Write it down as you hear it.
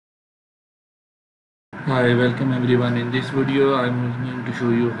Hi, welcome everyone. In this video, I'm going to show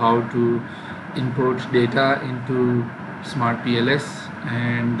you how to import data into Smart PLS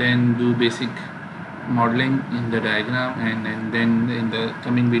and then do basic modeling in the diagram, and then in the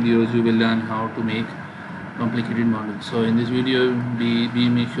coming videos you will learn how to make complicated models. So in this video, we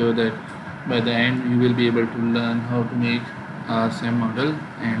make sure that by the end you will be able to learn how to make a SEM model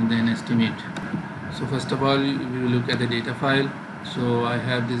and then estimate. So first of all, we will look at the data file. So I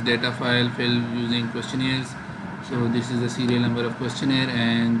have this data file filled using questionnaires. So this is the serial number of questionnaire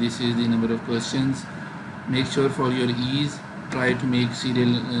and this is the number of questions. Make sure for your ease, try to make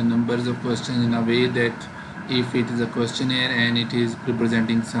serial numbers of questions in a way that if it is a questionnaire and it is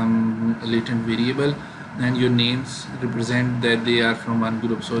representing some latent variable, then your names represent that they are from one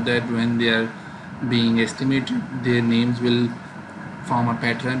group, so that when they are being estimated, their names will form a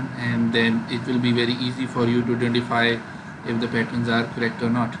pattern, and then it will be very easy for you to identify if the patterns are correct or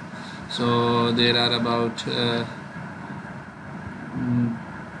not. So there are about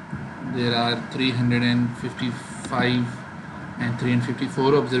there are 355 and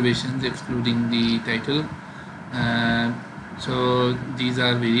 354 observations excluding the title. So these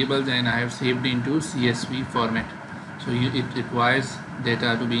are variables and I have saved into CSV format. So it requires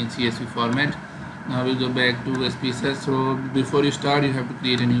data to be in CSV format. Now we'll go back to SPSS. So before you start, you have to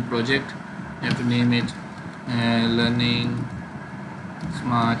create a new project. You have to name it Learning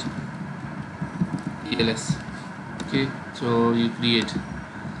Smart PLS. Okay, so you create.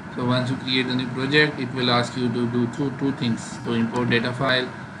 So once you create the new project, it will ask you to do two things: to import data file,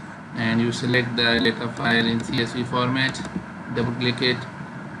 and you select the data file in CSV format, double click it,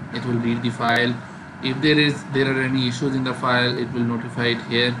 it will read the file. If there are any issues in the file, it will notify it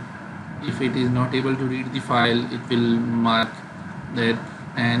here. If it is not able to read the file, it will mark that,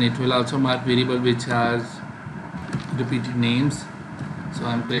 and it will also mark variable which has repeated names. So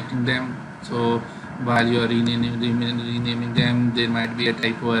I'm correcting them. So while you are renaming them, there might be a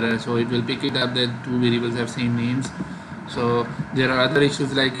typo error, so it will pick it up that two variables have same names. So there are other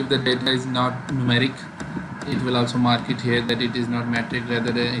issues, like if the data is not numeric, it will also mark it here that it is not metric,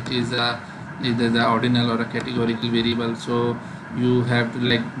 rather it is either the ordinal or a categorical variable. So you have to,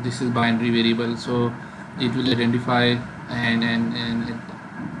 like, this is binary variable, so it will identify and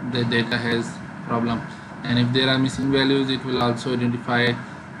the data has problem. And if there are missing values, it will also identify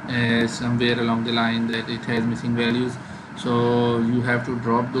somewhere along the line that it has missing values. So you have to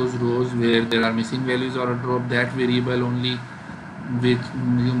drop those rows where there are missing values, or drop that variable only which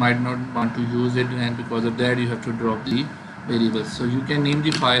you might not want to use it, and because of that you have to drop the variables. So you can name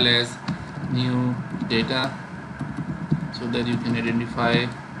the file as new data so that you can identify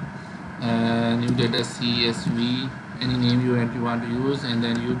new data CSV, any name you want to use, and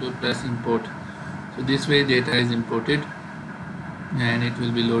then you do press import. So this way data is imported and it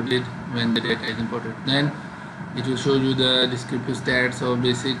will be loaded. When the data is imported, then it will show you the descriptive stats or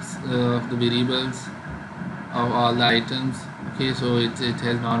basics of the variables of all the items. Okay, so it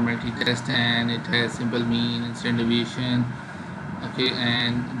has normality test and it has simple mean and standard deviation. Okay,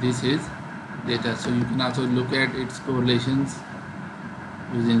 and this is data. So you can also look at its correlations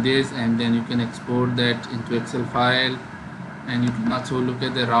using this, and then you can export that into Excel file, and you can also look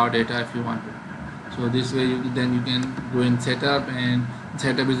at the raw data if you want to. So this way then you can go in setup, and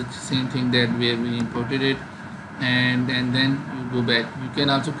setup is the same thing that where we imported it, and then you go back. You can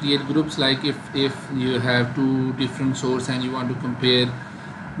also create groups, like if you have two different source and you want to compare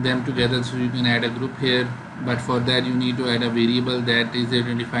them together, so you can add a group here, but for that you need to add a variable that is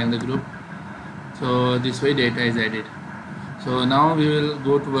identifying the group. So this way data is added. So now we will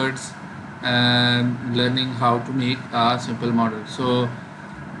go towards learning how to make a simple model. So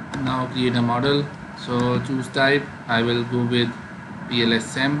now create a model. So choose type, I will go with PLS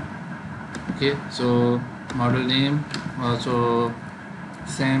SEM. Okay, so model name also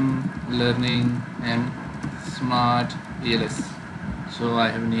SEM Learning and Smart PLS. So I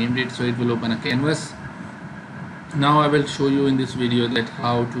have named it, so it will open a canvas. Now I will show you in this video that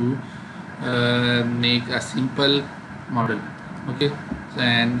how to make a simple model. Okay,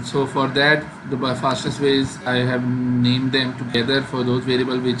 and so for that the fastest way is I have named them together for those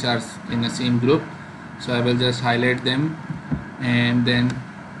variables which are in the same group. So I will just highlight them and then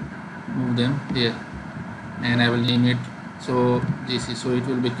move them here, and I will name it, so this is, so it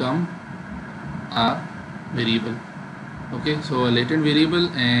will become a variable. Okay, so a latent variable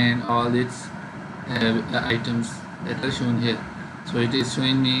and all its items that are shown here. So it is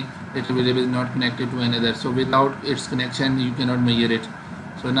showing me that the variable is not connected to another, so without its connection you cannot measure it.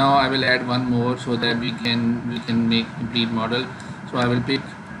 So now I will add one more so that we can make complete model. So I will pick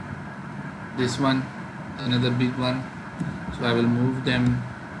this one, another big one, so I will move them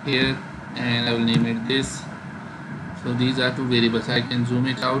here and I will name it this. So these are two variables. I can zoom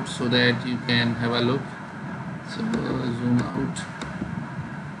it out so that you can have a look. So zoom out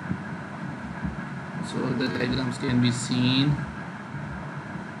so the diagrams can be seen.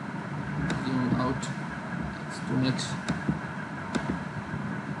 Zoom out, it's too much.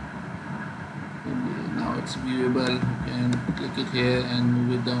 Now it's viewable. You can click it here and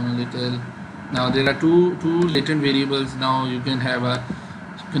move it down a little. Now there are two latent variables. Now you can have a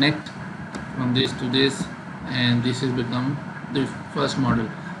connect from this to this, and this has become the first model.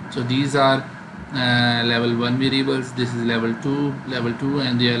 So these are level 1 variables, this is level 2,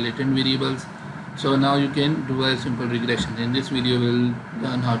 and they are latent variables. So now you can do a simple regression. In this video we'll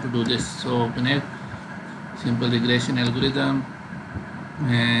learn how to do this. So connect simple regression algorithm,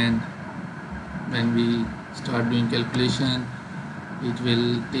 and when we start doing calculation it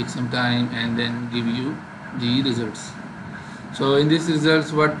will take some time and then give you the results. So in this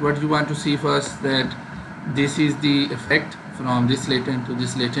results, what you want to see first, that this is the effect from this latent to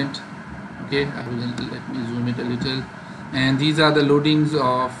this latent. Okay, let me zoom it a little, and these are the loadings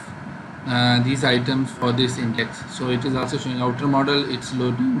of these items for this index. So it is also showing outer model, its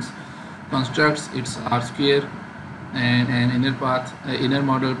loadings, constructs, its R square, and inner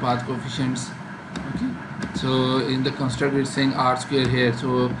model path coefficients. Okay, so in the construct it's saying R square here.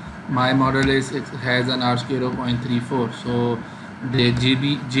 So my model it has an R square of 0.34. So the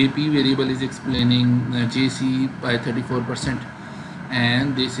JP variable is explaining JC by 34%,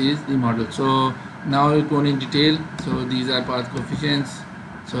 and this is the model. So now we're going in detail. So these are path coefficients.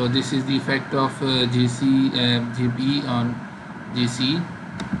 So this is the effect of JP on JC.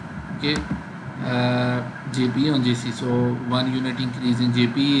 Okay, JP on JC. So 1 unit increase in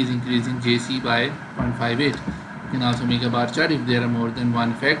JP is increasing JC by 0.58. You can also make a bar chart if there are more than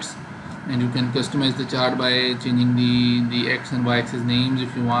one effects, and you can customize the chart by changing the X and Y axis names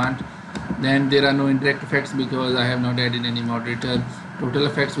if you want. Then there are no indirect effects because I have not added any moderator. Total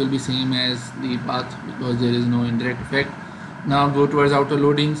effects will be same as the path because there is no indirect effect. Now go towards outer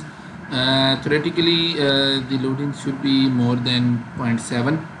loadings. Theoretically the loadings should be more than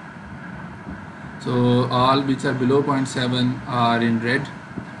 0.7. So all which are below 0.7 are in red.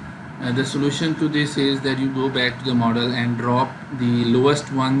 The solution to this is that you go back to the model and drop the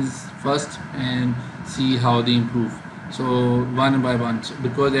lowest ones first and see how they improve. So one by one,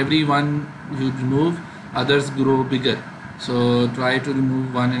 because every one you remove, others grow bigger. So try to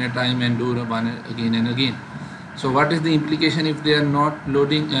remove one at a time and do one again and again. So what is the implication if they are not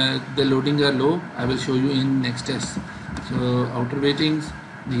loading, the loadings are low? I will show you in next test. So outer weightings,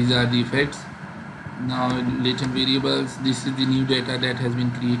 these are the effects. Now latent variables, this is the new data that has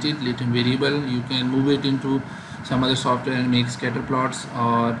been created. Latent variable, you can move it into some other software and make scatter plots,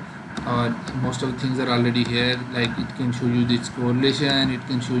 or most of the things are already here. Like it can show you its correlation, it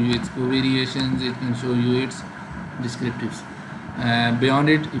can show you its covariations, it can show you its descriptives. Beyond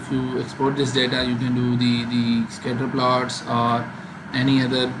it, if you export this data, you can do the scatter plots or any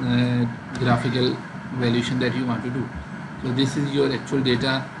other graphical evaluation that you want to do. So this is your actual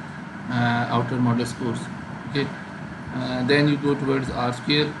data, outer model scores. Okay, then you go towards R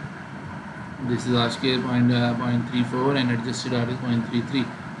square. This is R square 0.34 and adjusted R is 0.33.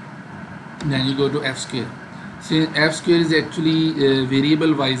 Then you go to F square. So F square is actually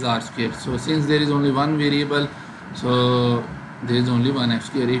variable wise R square. So since there is only one variable, so there is only one F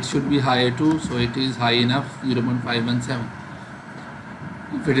square. It should be higher too, so it is high enough, 0.517.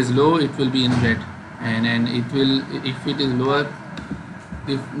 If it is low, it will be in red, and it will, if it is lower,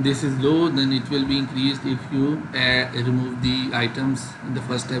 if this is low, then it will be increased if you remove the items in the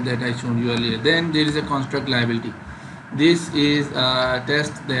first step that I showed you earlier. Then there is a construct liability. This is a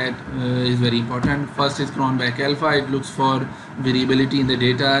test that is very important. First is Cronbach alpha. It looks for variability in the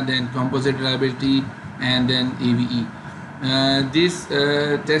data, then composite reliability, and then AVE. This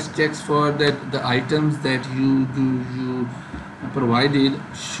test checks for that the items that you provided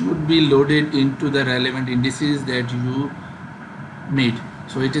should be loaded into the relevant indices that you made.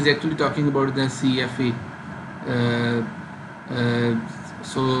 So it is actually talking about the CFA.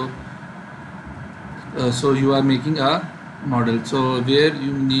 So you are making a model, so where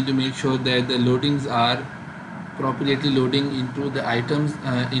you need to make sure that the loadings are appropriately loading into the items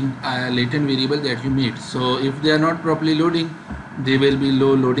in a latent variable that you made. So if they are not properly loading, they will be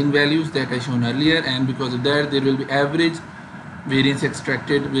low loading values that I shown earlier, and because of that there will be average variance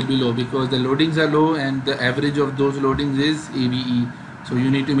extracted will be low because the loadings are low and the average of those loadings is AVE. So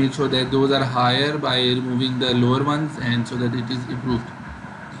you need to make sure that those are higher by removing the lower ones, and so that it is improved.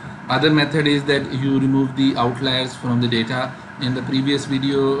 Other method is that you remove the outliers from the data. In the previous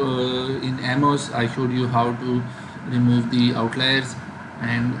video in AMOS, I showed you how to remove the outliers.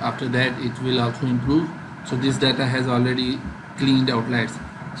 and after that it will also improve. So this data has already cleaned outliers.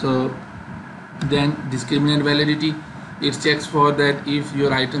 So then discriminant validity, it checks for that if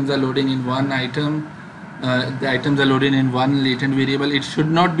your items are loading in one item, the items are loaded in one latent variable, it should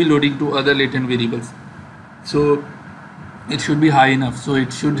not be loading to other latent variables. So it should be high enough, so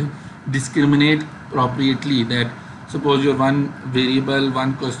it should discriminate appropriately. That suppose your one variable,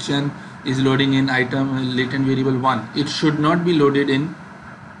 one question is loading in item latent variable 1, it should not be loaded in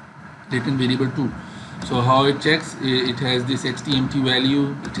latent variable 2. So how it checks, it has this xtmt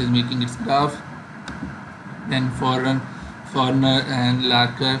value, it is making its graph. Then for null and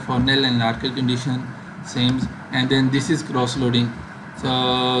Larker condition same, and then this is cross loading.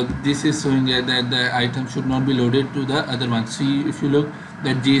 So this is showing that the item should not be loaded to the other one. See, if you look,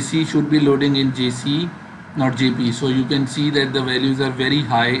 that JC should be loading in JC, not JP. So you can see that the values are very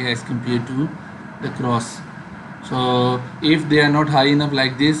high as compared to the cross. So if they are not high enough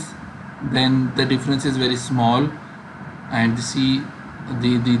like this, then the difference is very small, and see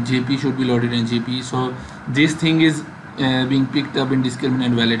the JP should be loaded in JP. So this thing is being picked up in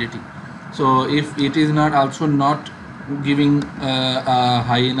discriminant validity. So if it is not also not giving a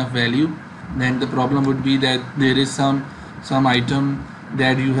high enough value, then the problem would be that there is some item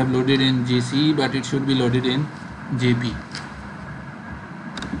that you have loaded in JC, but it should be loaded in JP.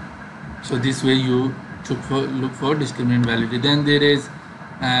 So this way you should look for discriminant validity. Then there is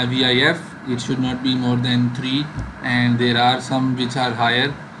VIF, it should not be more than 3, and there are some which are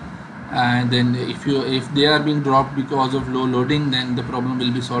higher, and then if they are being dropped because of low loading, then the problem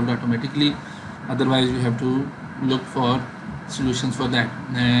will be solved automatically. Otherwise you have to look for solutions for that.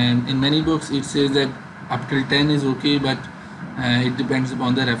 And in many books it says that up till 10 is okay, but it depends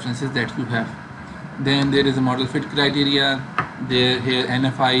upon the references that you have. Then there is a model fit criteria. Here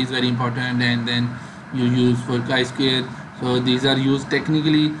NFI is very important, and then you use for chi-square. So these are used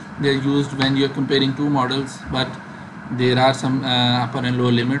technically, they are used when you are comparing two models, but there are some upper and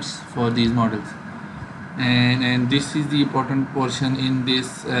lower limits for these models. And this is the important portion in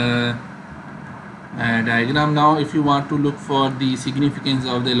this diagram. Now if you want to look for the significance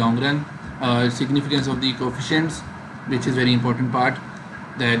of the long run, significance of the coefficients, which is very important part,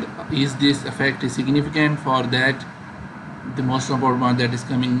 that is this effect is significant. For that, the most important part that is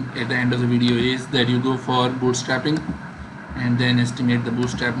coming at the end of the video is that you go for bootstrapping and then estimate the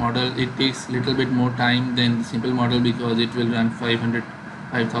bootstrap model. It takes little bit more time than the simple model because it will run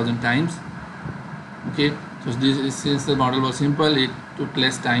 5,000 times. Okay, so this, since the model was simple, it took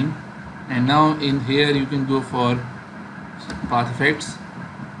less time. And now in here you can go for path effects,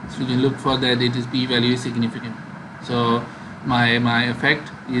 so you can look for that it is p value is significant. So my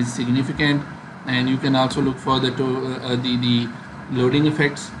effect is significant, and you can also look for the loading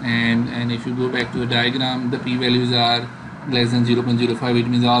effects, and if you go back to the diagram, the p values are less than 0.05. it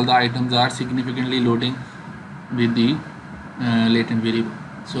means all the items are significantly loading with the latent variable.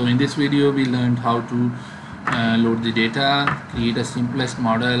 So in this video we learned how to load the data, create a simplest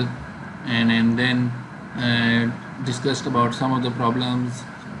model, and then discussed about some of the problems.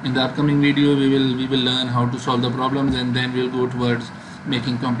 In the upcoming video we will learn how to solve the problems, and then we'll go towards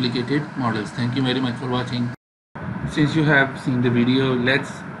making complicated models. Thank you very much for watching. Since you have seen the video,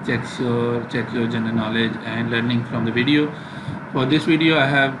 let's check your general knowledge and learning from the video. For this video I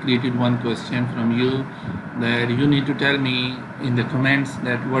have created one question from you, that you need to tell me in the comments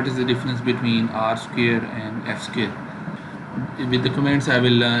that what is the difference between r square and f square. With the comments I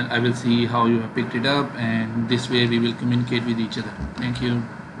will see how you have picked it up, and this way we will communicate with each other. Thank you.